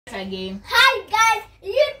Again. Hi guys,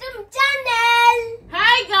 YouTube channel.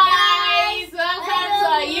 Hi guys, welcome to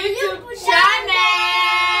our YouTube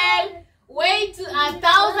channel. Way to 1,000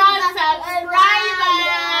 subscribers.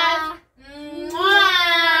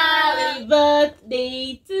 Happy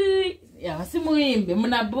birthday to you. Yeah,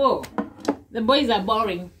 the boys are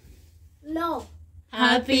boring. No.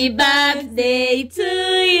 Happy birthday to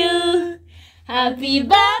you. Happy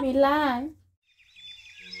birthday, Millan.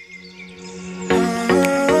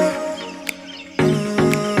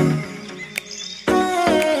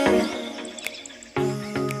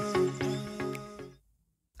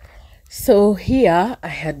 So here I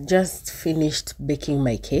had just finished baking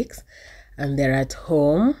my cakes and they're at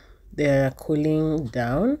home. They're cooling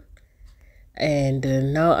down,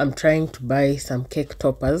 and now I'm trying to buy some cake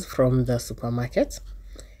toppers from the supermarket,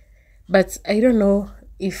 but I don't know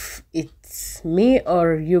if it's me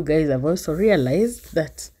or you guys have also realized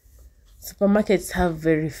that supermarkets have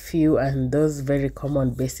very few and those very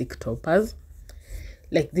common basic toppers.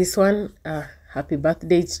 Like this one, happy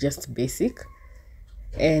birthday, it's just basic.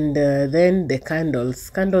 And then the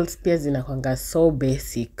candles pia zinakwanga so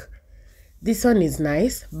basic. This one is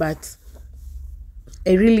nice, but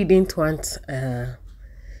I really didn't want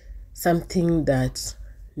something that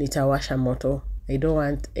nitawasha moto. I don't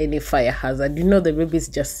want any fire hazard. You know, the baby is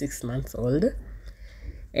just 6 months old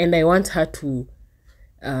and I want her to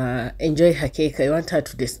enjoy her cake. I want her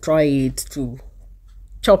to destroy it, to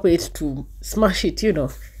chop it, to smash it, you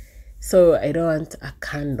know. So I don't want a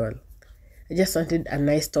candle. I just wanted a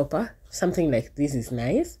nice topper. Something like this is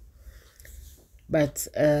nice. But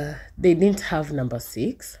they didn't have number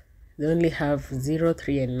 6. They only have 0,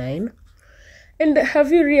 3, and 9. And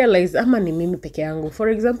have you realized, ama ni mimi peke yangu? For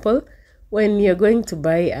example, when you're going to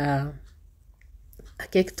buy a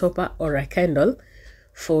cake topper or a candle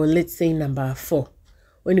for, let's say, number 4,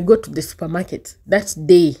 when you go to the supermarket, that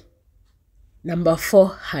day, number 4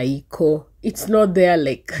 haiko. It's not there,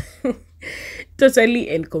 like totally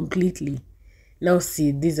and completely. Now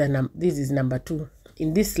see, this is number 2.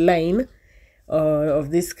 In this line of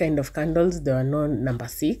this kind of candles, there are no number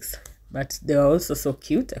 6, but they are also so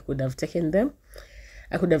cute. I could have taken them.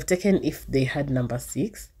 I could have taken if they had number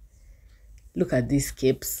 6. Look at these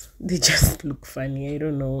capes. They just look funny. I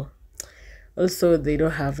don't know. Also, they don't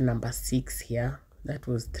have number 6 here. That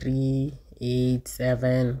was 3, 8,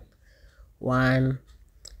 7, 1.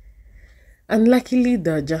 And luckily,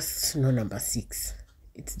 there are just no number 6.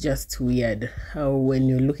 It's just weird how when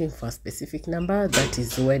you're looking for a specific number, that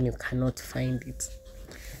is when you cannot find it.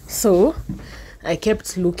 So I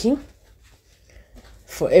kept looking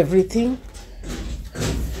for everything.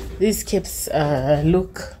 These capes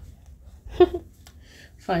look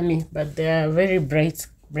funny, but they are very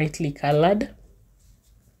brightly colored.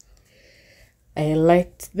 I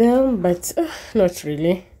liked them, but not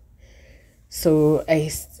really. So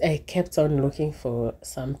I kept on looking for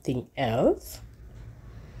something else,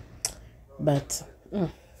 but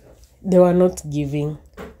they were not giving.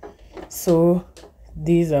 So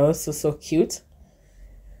these are also so cute,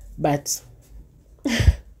 but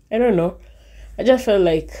I don't know, I just felt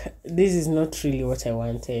like this is not really what I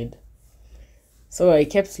wanted. So I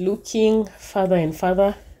kept looking further and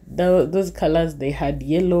further. Those colors, they had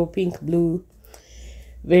yellow, pink, blue,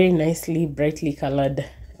 very nicely brightly colored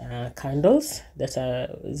candles that are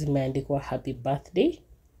zimeandikwa happy birthday.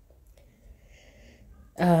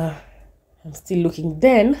 I'm still looking.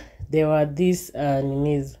 Then there were these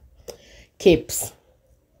capes.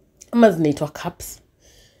 Amaznaitwa cups.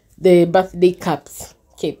 The birthday cups,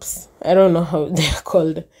 capes. I don't know how they are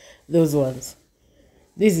called, those ones.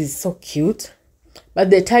 This is so cute, but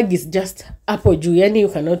the tag is just hapo juu, yani you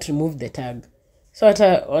cannot remove the tag. So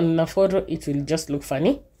on a photo it will just look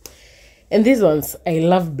funny. And these ones, I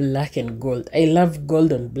love black and gold. I love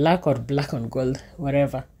gold on black or black on gold,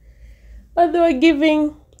 whatever. But they were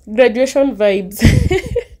giving graduation vibes.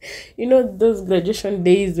 You know, those graduation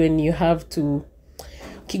days when you have to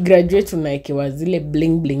graduate unaekewa zile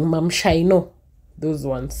bling bling mamshaino, those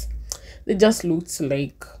ones. They just looked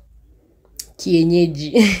like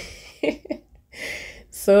kienyeji.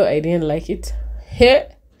 So I didn't like it.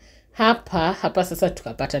 Hapa sasa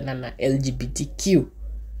tukapatana na LGBTQ.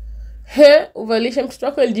 Uvalisha mtoto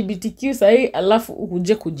wako LGBTQ sahi alafu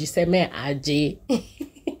ukuje kujisemea aje.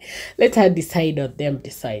 Let her decide or them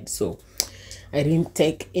decide. So I didn't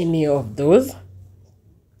take any of those.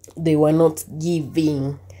 They were not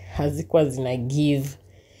giving. Hazikuwa zina give.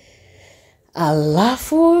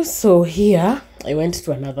 Alafu, so here I went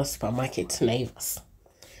to another supermarket, Naivas.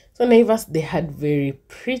 So Naivas, they had very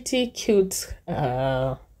pretty cute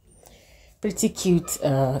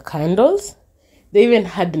candles. They even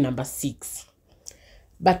had number 6.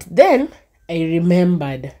 But then I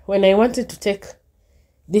remembered when I wanted to take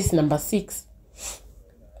this number 6.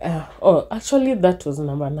 Oh, actually that was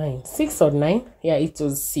number 9. 6 or 9? Yeah, it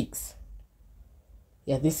was 6.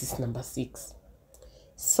 Yeah, this is number 6.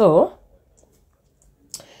 So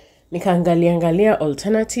nikaangalia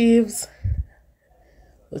alternatives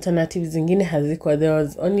zingine hazikuwa. There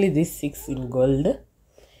was only this 6 in gold,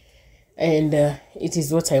 and it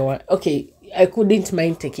is what I want. Okay, I couldn't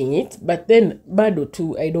mind taking it, but then bado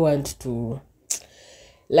too, I don't want to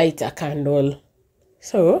light a candle.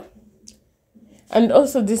 So, and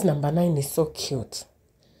also this number 9 is so cute.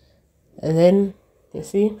 And then you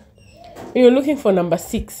see, when you're looking for number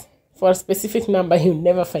 6 for a specific number, you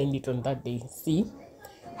never find it on that day. See,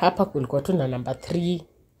 hapa kulikuwa tu na number 3.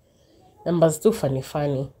 Numbers too funny.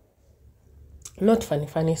 Not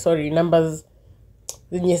funny, sorry. Numbers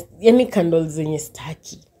zenye, yani candles zenye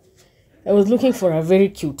staki. I was looking for a very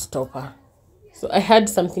cute topper. So I had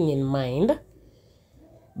something in mind,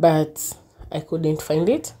 but I couldn't find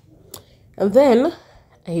it. And then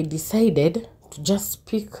I decided to just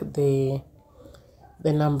pick the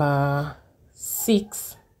number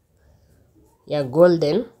 6. Yeah,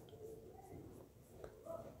 golden.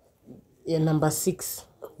 Yeah, number 6.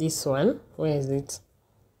 This one. Where is it?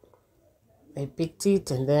 I picked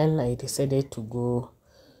it, and then I decided to go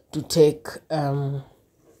to take the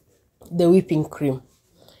whipping cream.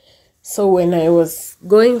 So when I was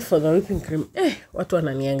going for the whipping cream, watu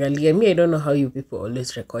wananiangalia. Me, I don't know how you people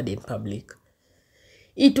always record in public.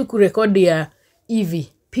 Itu kurecord ya Evie.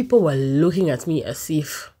 People were looking at me as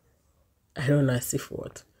if, I don't know, as if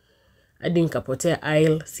what. Hadi nikapotea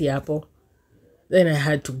aisle, si hapo. Then I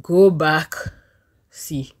had to go back,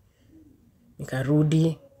 see.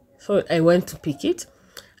 Nikarudi. So I went to pick it,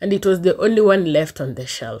 and it was the only one left on the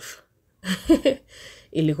shelf.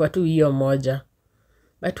 Ilikuwa tu hiyo moja.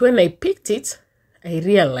 But when I picked it, I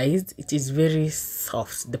realized it is very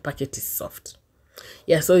soft. The packet is soft.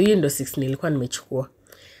 Yeah, so hiyo ndo 6 nilikuwa nimechukua.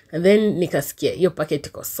 And then nikasikia hiyo packet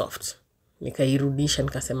iko soft. Nikairudisha,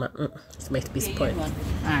 nikasema it might be spoiled.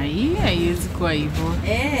 Haiwezi kuwa hivyo.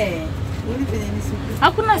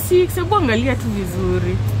 Hakuna 6, hebu angalia tu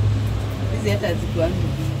vizuri. Hizi hata zikuangu.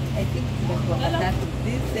 I think kwa matatu,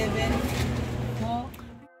 this 7 more.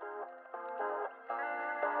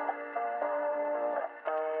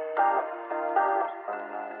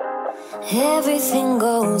 Everything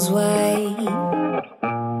goes white.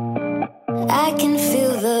 I can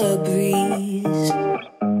feel the breeze.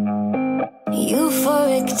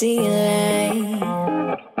 Euphoric delight.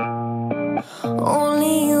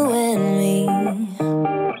 Only you and me.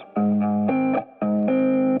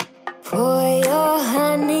 Pour your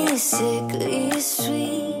honey, sickly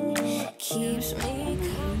sweet. Keeps me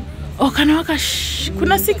calm. Oh, kanawaka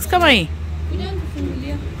kuna 6 kama hii.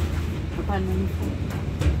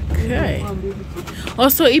 Okay.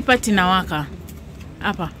 Also ipati na waka.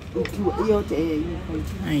 Hapa. Yote ay.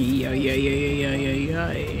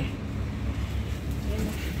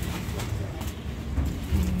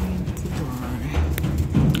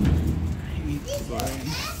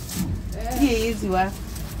 Yes, you are.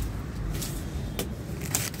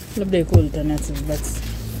 Labda iko alternative, but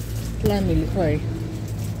plan ilikuwa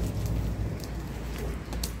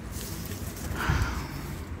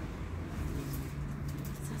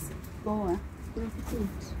poa.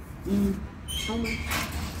 How much?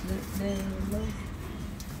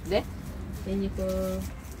 The yenye kwa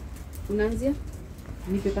unaanzia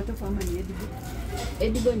nipe katofa ama ni edible?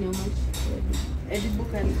 Edible ni how much? Edible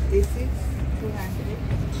can be 6, 200,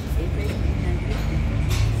 800,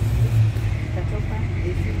 katofa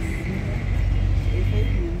 6,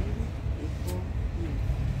 800,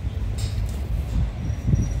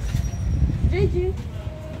 800, 800.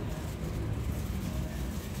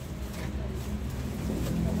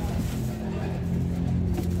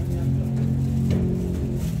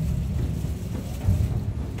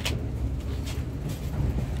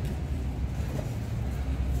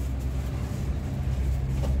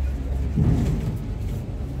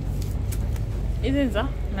 Hizi za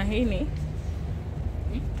na hii ni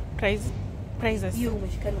prices. Hiyo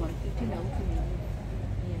umeshikana 150 na huko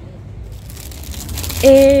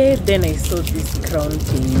ni. Then I saw this crown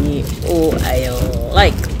thingy. Oh, I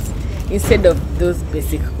liked. Instead of those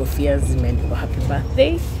basic kofias meant for happy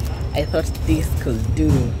birthday, I thought this could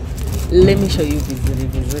do. Let me show you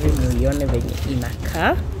vizuri muione venye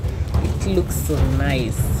inakaa. It looks so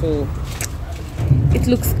nice. So it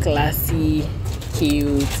looks classy,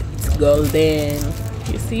 cute. It's golden.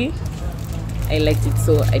 You see? I liked it,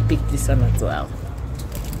 so I picked this one as well.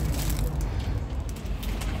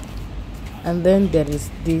 And then there is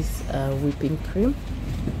this whipping cream.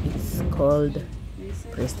 It's called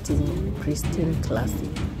pristine classic.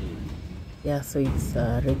 Yeah, so it's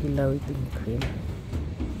regular whipping cream.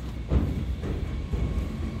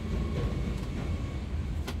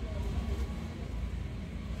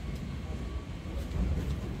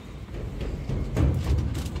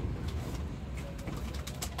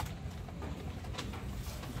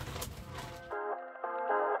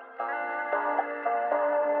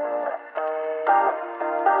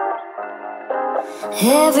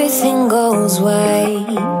 Everything goes white.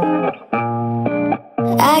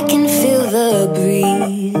 I can feel the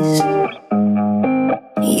breeze.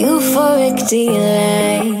 Euphoric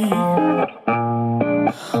delight.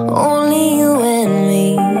 Only you and me.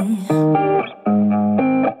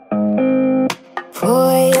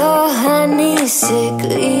 Pour your honey,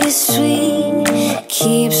 sickly sweet.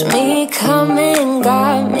 Keeps me coming,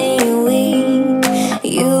 got me weak.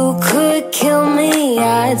 You could kill me,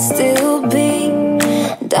 I'd still be.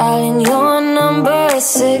 Darling, your number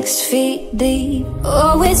 6 feet deep.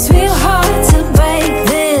 Oh, it's real hard to break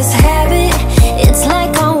this habit. It's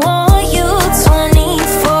like I want you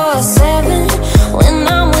 24/7. When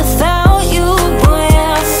I'm without you, boy,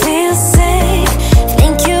 I feel sick.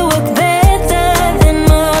 Think you work better than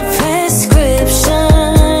my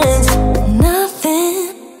prescriptions.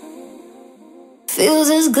 Nothing feels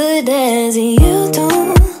as good as you do.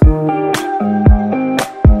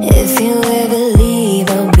 If you ever leave,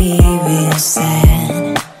 I'll be real sad.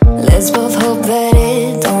 Let's both hope that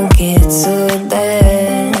it don't get so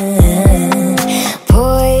bad.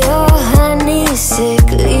 Pour your honey,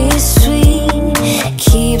 sickly sweet.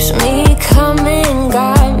 Keeps me coming,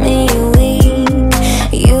 got me weak.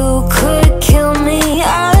 You could kill me,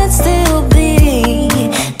 I'd still be.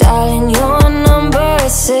 Darling, your number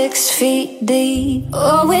 6 feet deep.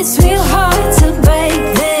 Oh, it's real hard to break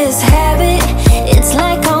this habit. It's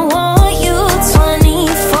like I want you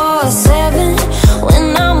 24/7. When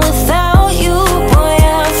I'm without you, boy,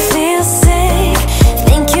 I feel sick.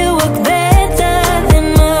 Think you work better than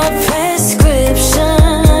my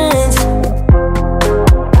prescriptions.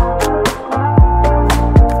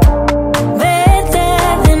 Better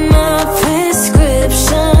than my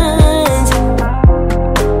prescriptions.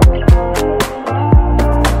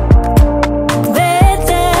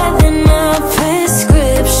 Better than my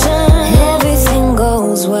prescription. Everything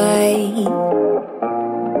goes white.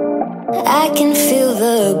 I can feel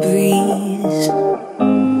the breeze.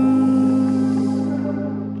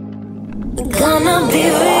 Gonna be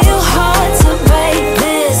real hard to break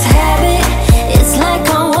this habit. It's like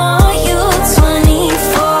I want you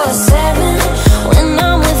 24/7. When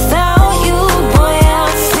I'm without you, boy, I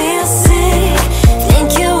feel sick. Think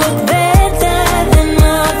you work better than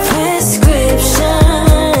my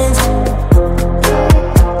prescriptions.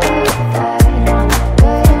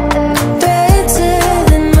 Better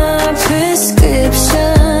than my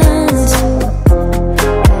prescriptions.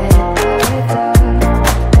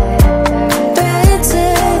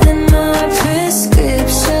 Better than my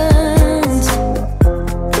prescriptions.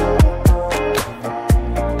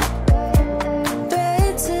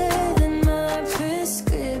 Better than my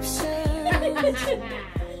prescriptions.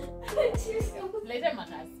 Lete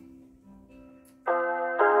makasi.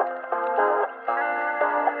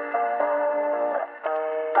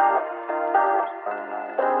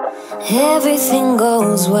 Everything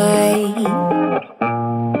goes white.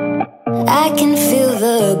 I can feel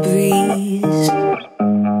the breeze.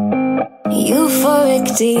 Euphoric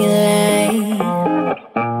delight.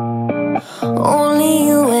 Only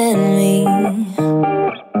you and me.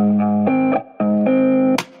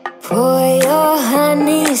 Pour your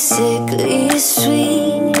honey, sickly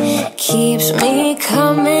sweet. Keeps me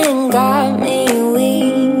coming, got me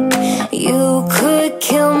weak. You could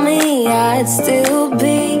kill me, I'd still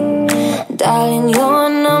be. Darling, your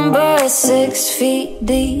number 6 feet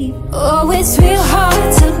deep. Oh, it's real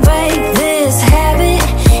hard to break this habit.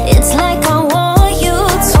 It's like I want you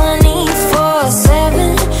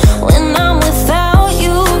 24/7. When I'm without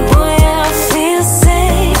you, boy, I feel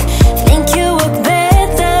sick. Think you work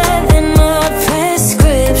better than my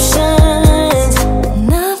prescriptions.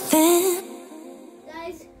 Nothing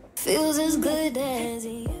Guys, feels as good as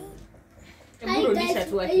you. hi Rudisha guys,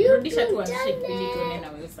 tu are ati. you Rudisha tu too anshike kipindi tuone na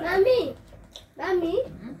channel? wewe sana. Mami,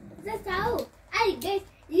 sasa how? Hi guys,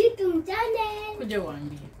 YouTube channel. Kuja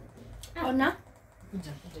uambie. Ona?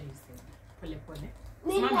 Kuja hivi. Pole pole.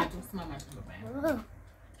 Simama tu baba yangu. Oh.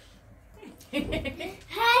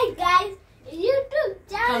 Hi guys, YouTube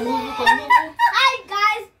channel. Hi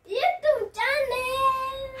guys, YouTube channel.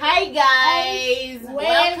 Hi guys,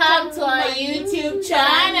 welcome to our YouTube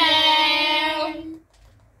channel.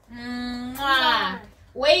 Mwah.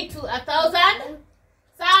 Way to 1,000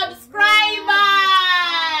 subscribers.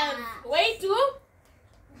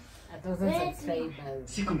 1,000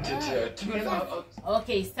 subscribers. Hi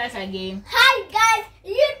Okay, start again. guys,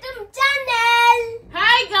 YouTube channel.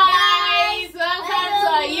 Hi guys, welcome to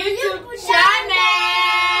our YouTube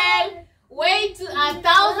channel. Way to 1,000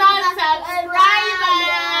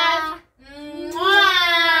 subscribers. We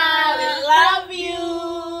love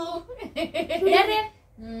you.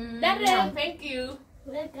 Thank you.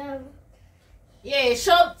 Welcome. Yeah,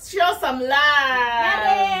 show some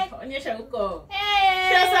love. Onyesha huko.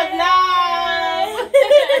 Show some love.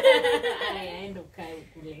 Aya, endo kai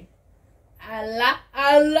kule. Allah.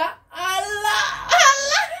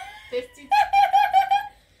 Taste it.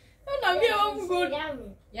 I'm good. Yummy.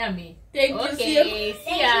 Yummy. Thank you, Okay, see you. see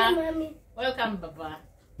Thank you, ya. mommy. Welcome, Baba.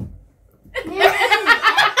 Mommy,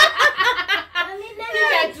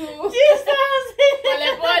 Pika tu. Jesus.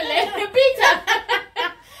 Pole. Pika.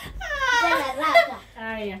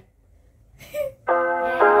 Aya.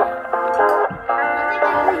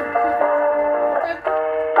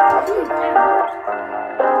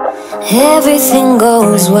 Everything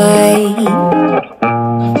goes white.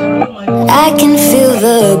 I can feel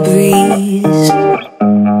the breeze.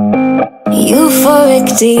 Euphoric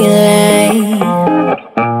delight.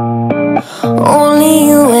 Only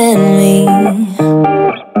you and me.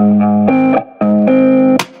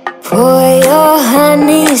 Pour your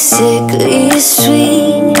honey, sickly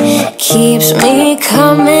sweet. Keeps me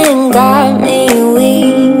coming, got me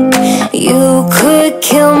weak. You could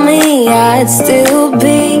kill me, I'd still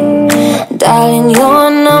be. Darling, your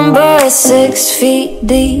number 6 feet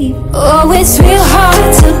deep. Oh, it's real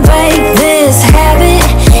hard to break this habit.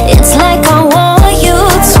 It's like I want you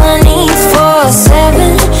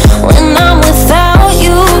 24/7. When I'm without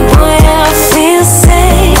you, boy, I feel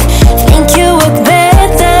sick. Think you work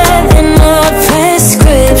better than a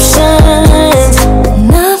prescription.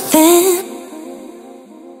 Nothing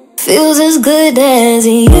feels as good as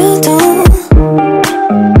you do.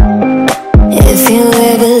 If you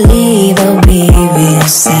ever leave, I'll be real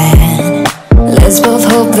sad. Let's both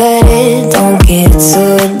hope that it don't get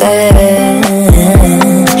so bad.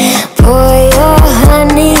 Pour your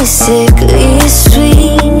honey, sickly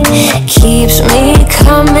sweet. Keeps me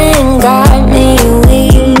coming, got me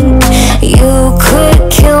weak. You could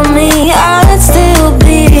kill me, I'd still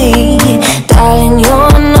be. Darling,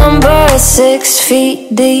 your number 6 feet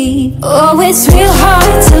deep. Oh, it's real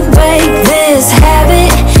hard to break this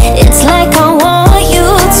habit. It's like I want you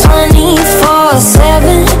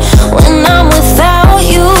 24/7. When I'm without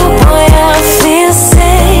you, boy, I feel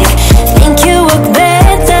sick. Think you work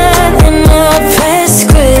better than a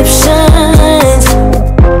prescription.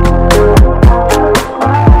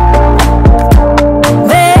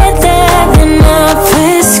 Better than a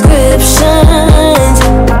prescription.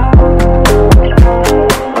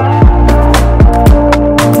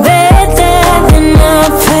 Better than a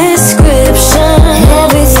prescription.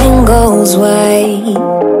 Everything goes white.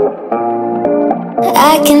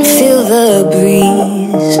 I can feel the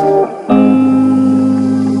breeze.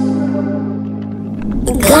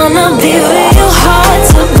 Gonna be real hard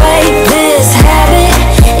to break this habit.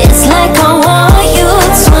 It's like I want you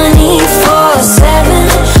 24/7.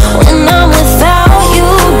 When I'm without you,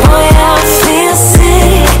 boy, I feel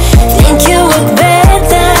sick. Think you work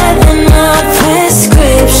better than a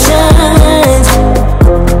prescription.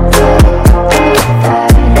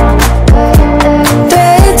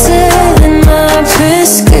 Better than my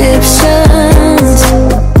prescriptions.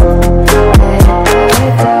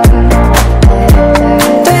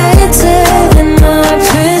 Better than my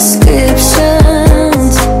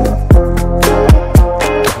prescriptions.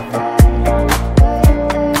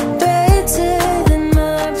 Better than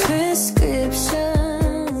my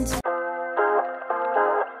prescriptions.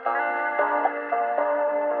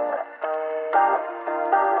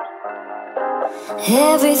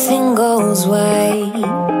 Everything goes white.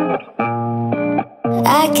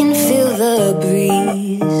 I can feel the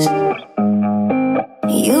breeze.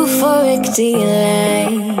 Euphoric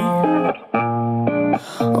delight.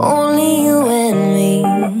 Only you and me.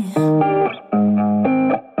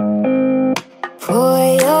 Pour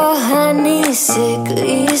your honey,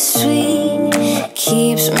 sickly sweet.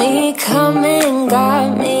 Keeps me coming, got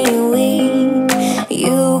me weak.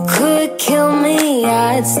 You could kill me,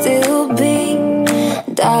 I'd still be.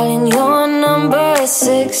 Darling, your number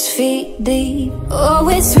 6 feet deep. Oh,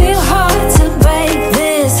 it's real hard to break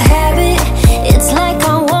this habit. It's like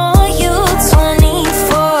I want you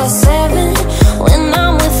 24/7. When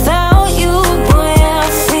I'm without you, boy, I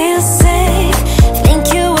feel sick. Think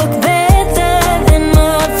you work better than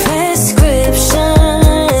a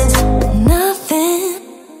prescription. Nothing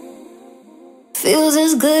feels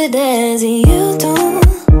as good as you do.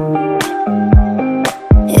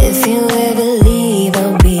 If you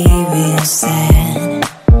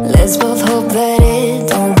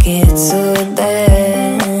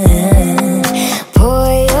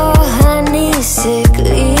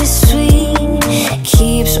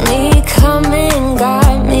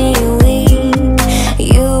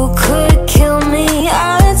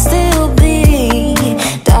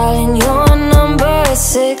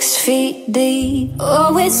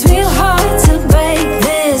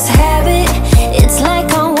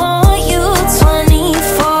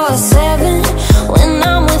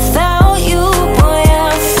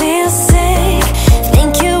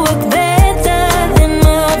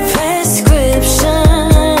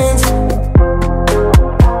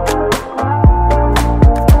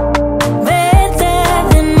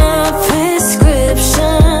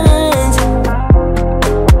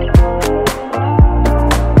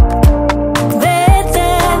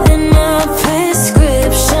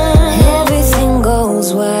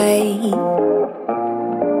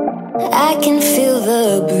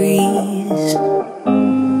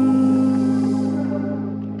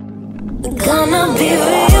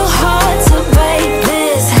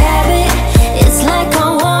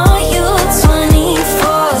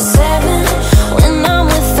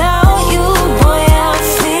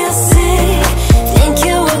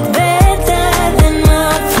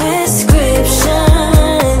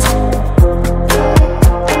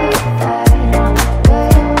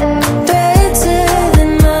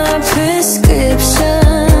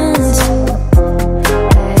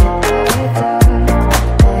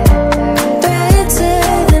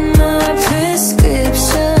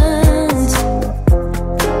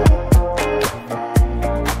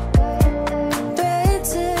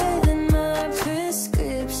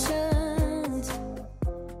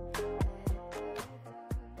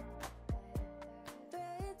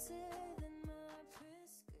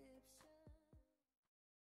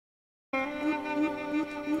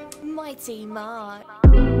Mighty Mark.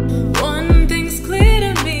 One thing's clear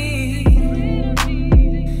to me,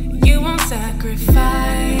 you won't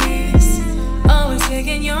sacrifice, always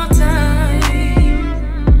taking your time.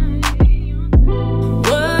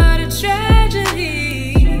 What a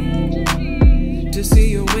tragedy to see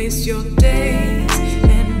you waste your days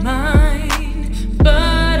and mine, but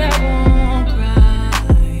I won't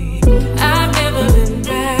cry. I've never been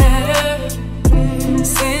better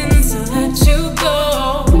since I let you go.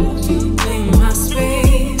 Claim my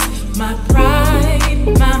space, my pride,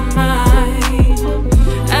 my mind.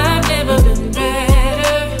 I've never been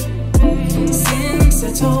better since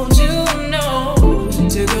I told you no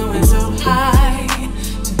to going so high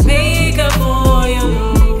to make up for your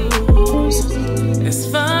lows. As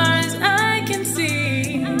far as I can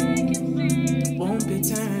see, won't be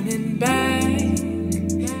turning back,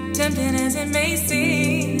 tempting as it may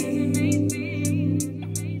seem.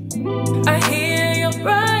 I hear your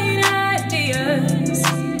bright ideas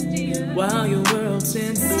while your world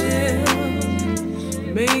stands still,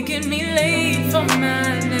 making me late for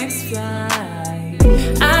my next flight.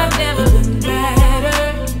 I've never been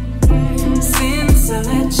better since I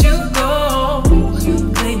let you go.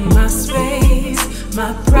 Claim my space,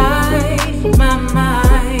 my pride, my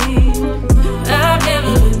mind. I've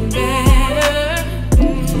never been better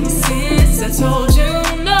since I told you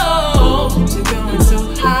no to going so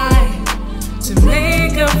high to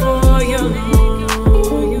make up for your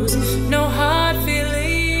lows. No hard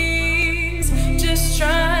feelings, just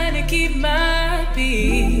trying to keep my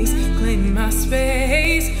peace. Claim my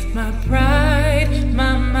space, my pride,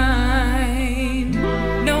 my mind.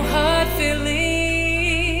 No hard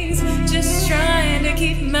feelings, just trying to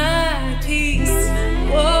keep my peace.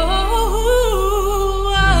 Whoa.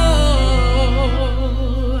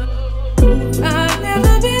 I've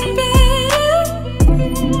never been better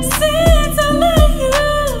since I let you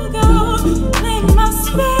go. Claim my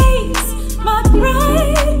space, my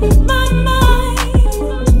pride, my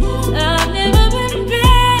mind. I've never been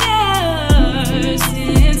better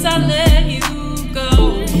since I let you go.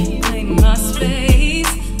 Claim my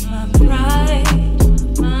space, my pride,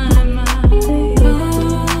 my mind.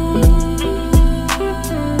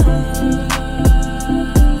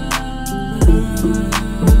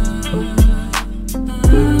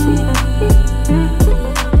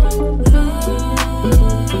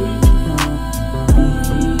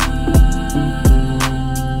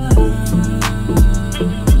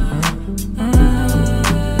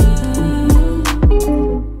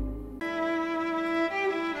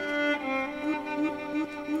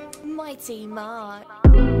 Mighty Mark.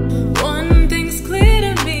 One thing's clear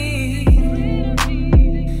to me,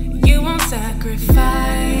 you won't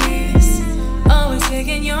sacrifice, always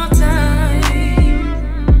taking your time.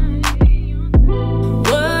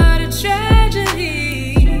 What a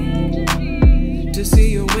tragedy to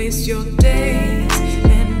see you waste your days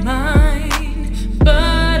and mine,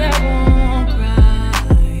 but I won't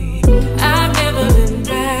cry. I've never been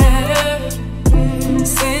better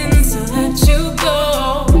since I let you go.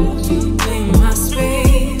 Claim my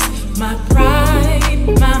space, my pride,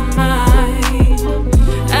 my mind.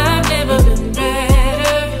 I've never been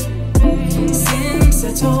better since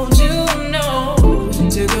I told you no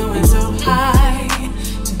to going so high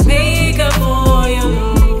to make up for your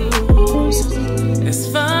lows. As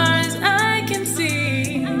far as I can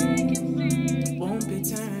see, won't be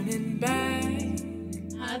turning back.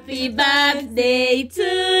 Happy birthday to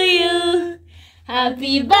you.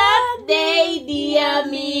 Happy birthday, dear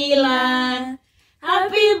Millan.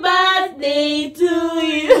 Happy birthday to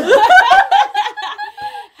you.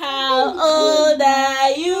 How old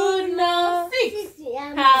are you now? 6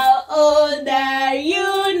 years. How old are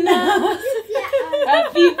you now?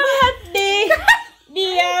 Happy birthday,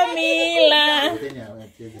 dear Millan.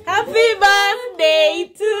 Happy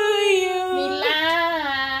birthday to you.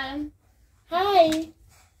 Millan. Hi.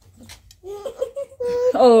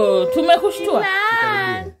 Oh, tumekushtua.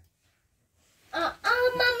 Millan.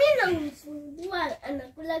 Mami namsumbua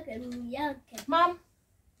anakula karimu yake. Mom,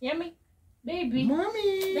 yummy, baby.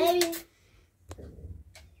 Mommy. Baby.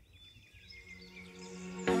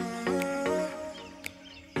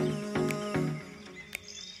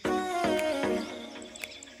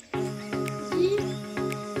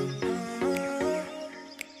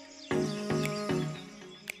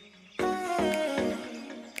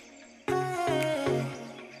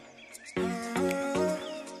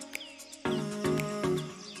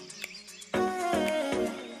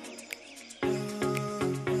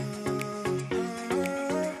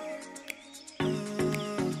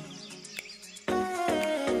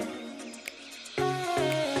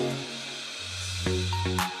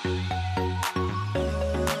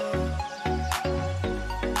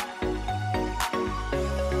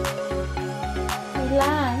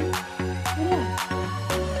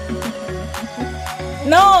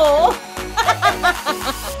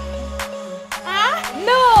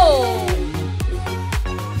 No.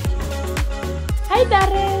 Hi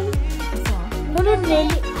Darren. No.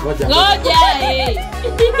 Ngoja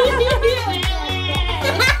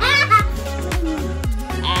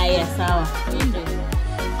Aya sawa.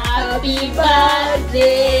 Happy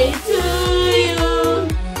birthday to you.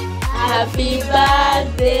 Happy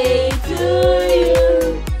birthday to you.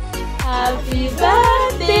 Happy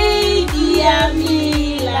birthday dear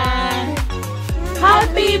Millan.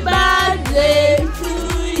 Happy birthday.